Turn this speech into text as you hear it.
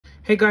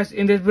Hey guys,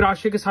 in this video I'll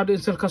show you guys how to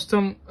install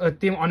custom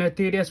theme on your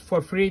 3ds for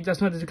free.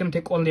 Just know this is gonna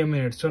take only a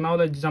minute. So now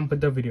let's jump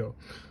into the video.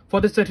 For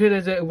this right here,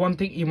 there's one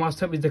thing you must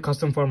have is the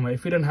custom format.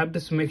 If you don't have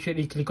this, make sure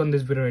you click on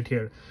this video right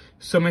here.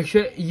 So make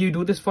sure you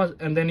do this first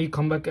and then you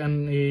come back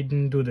and you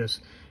do this.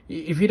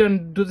 If you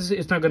don't do this,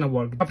 it's not gonna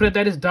work. After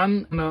that is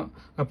done,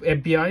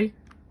 FBI,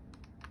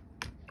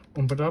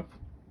 open it up.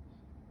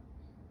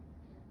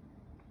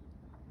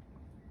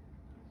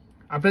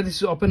 After this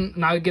is open,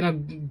 now you're gonna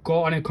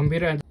go on a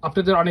computer, and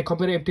after that on a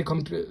computer you have to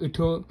come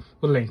to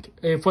a link.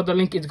 For the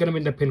link, it's gonna be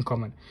in the pin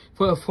comment.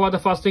 For the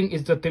first thing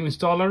is the theme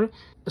installer.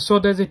 So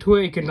there's a two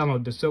way you can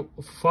download this. So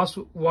first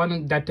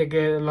one that take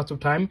lots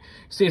of time.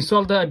 So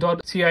install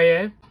the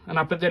 .cia, and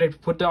after that you have to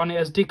put it on a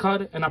SD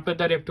card, and after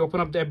that you have to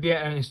open up the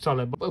FBI and install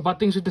it. But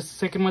things with the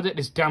second method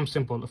is damn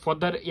simple. For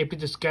that you have to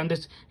just scan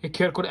this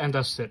QR code and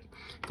that's it.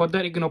 For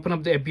that you can open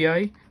up the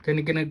FBI, then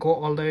you're gonna go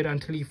all the way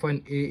until you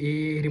find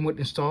a remote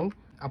install.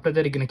 After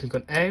that, you're gonna click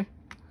on A.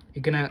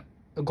 You're gonna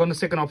go on the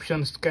second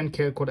option, scan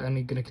QR code, and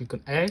you're gonna click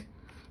on A. And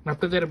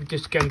after that, you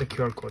just scan the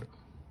QR code.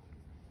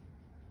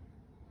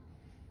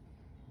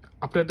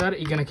 After that,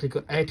 you're gonna click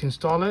on A to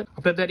install it.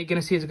 After that, you're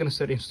gonna see it's gonna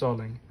start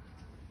installing.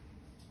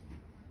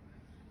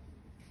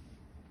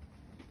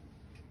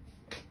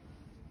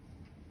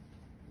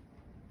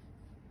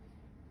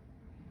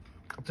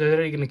 After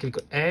that, you're gonna click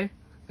on A,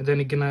 and then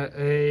you're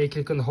gonna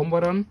click on the home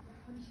button.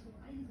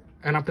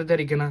 And after that,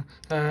 you're gonna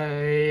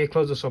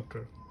close the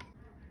software.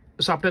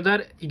 So after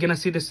that, you're gonna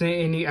see this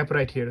new app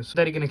right here. So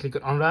that you're gonna click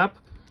on unwrap,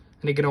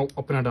 and you're gonna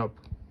open it up.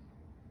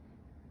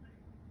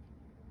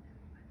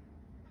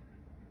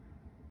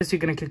 You're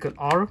gonna click on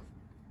R,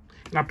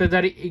 and after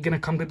that, you're gonna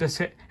come to the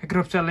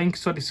encryption link.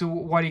 So this is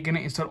where you're gonna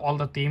install all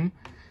the theme.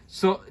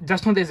 So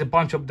just know there's a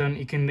bunch of them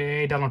you can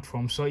download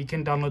from. So you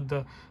can download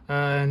the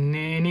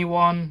any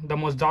one, the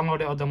most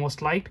downloaded or the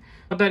most liked.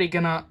 After that, you're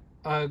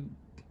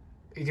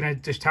gonna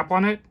just tap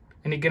on it,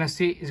 and you're gonna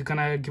see it's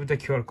gonna give the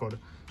QR code.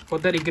 For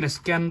that, you're gonna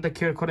scan the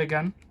QR code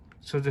again.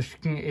 So just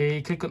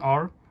click on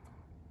R,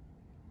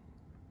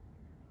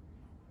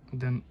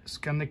 then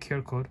scan the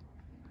QR code.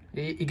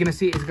 You're gonna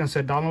see it's gonna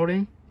start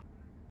downloading,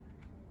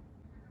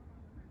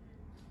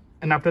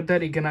 and after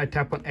that, you're gonna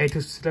tap on A to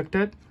select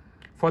it.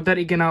 For that,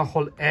 you're gonna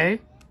hold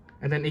A,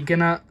 and then you're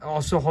gonna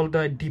also hold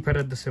the D-pad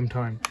at the same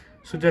time.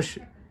 So just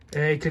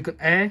click on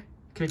A,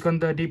 click on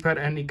the D-pad,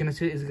 and you're gonna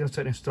see it's gonna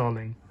start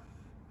installing.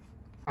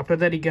 After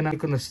that, you're gonna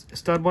click on the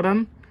start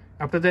button.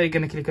 After that, you're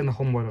gonna click on the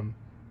home button.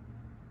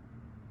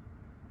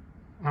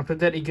 After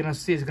that, you're gonna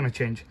see it's gonna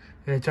change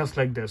just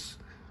like this.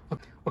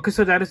 Okay,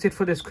 so that is it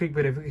for this quick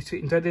video. If you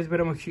enjoyed this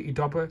video, make sure you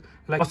drop a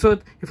like. Also,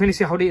 if you want to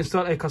see how to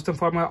install a custom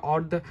format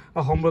or the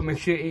home button, make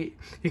sure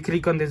you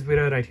click on this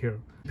video right here.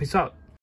 Peace out.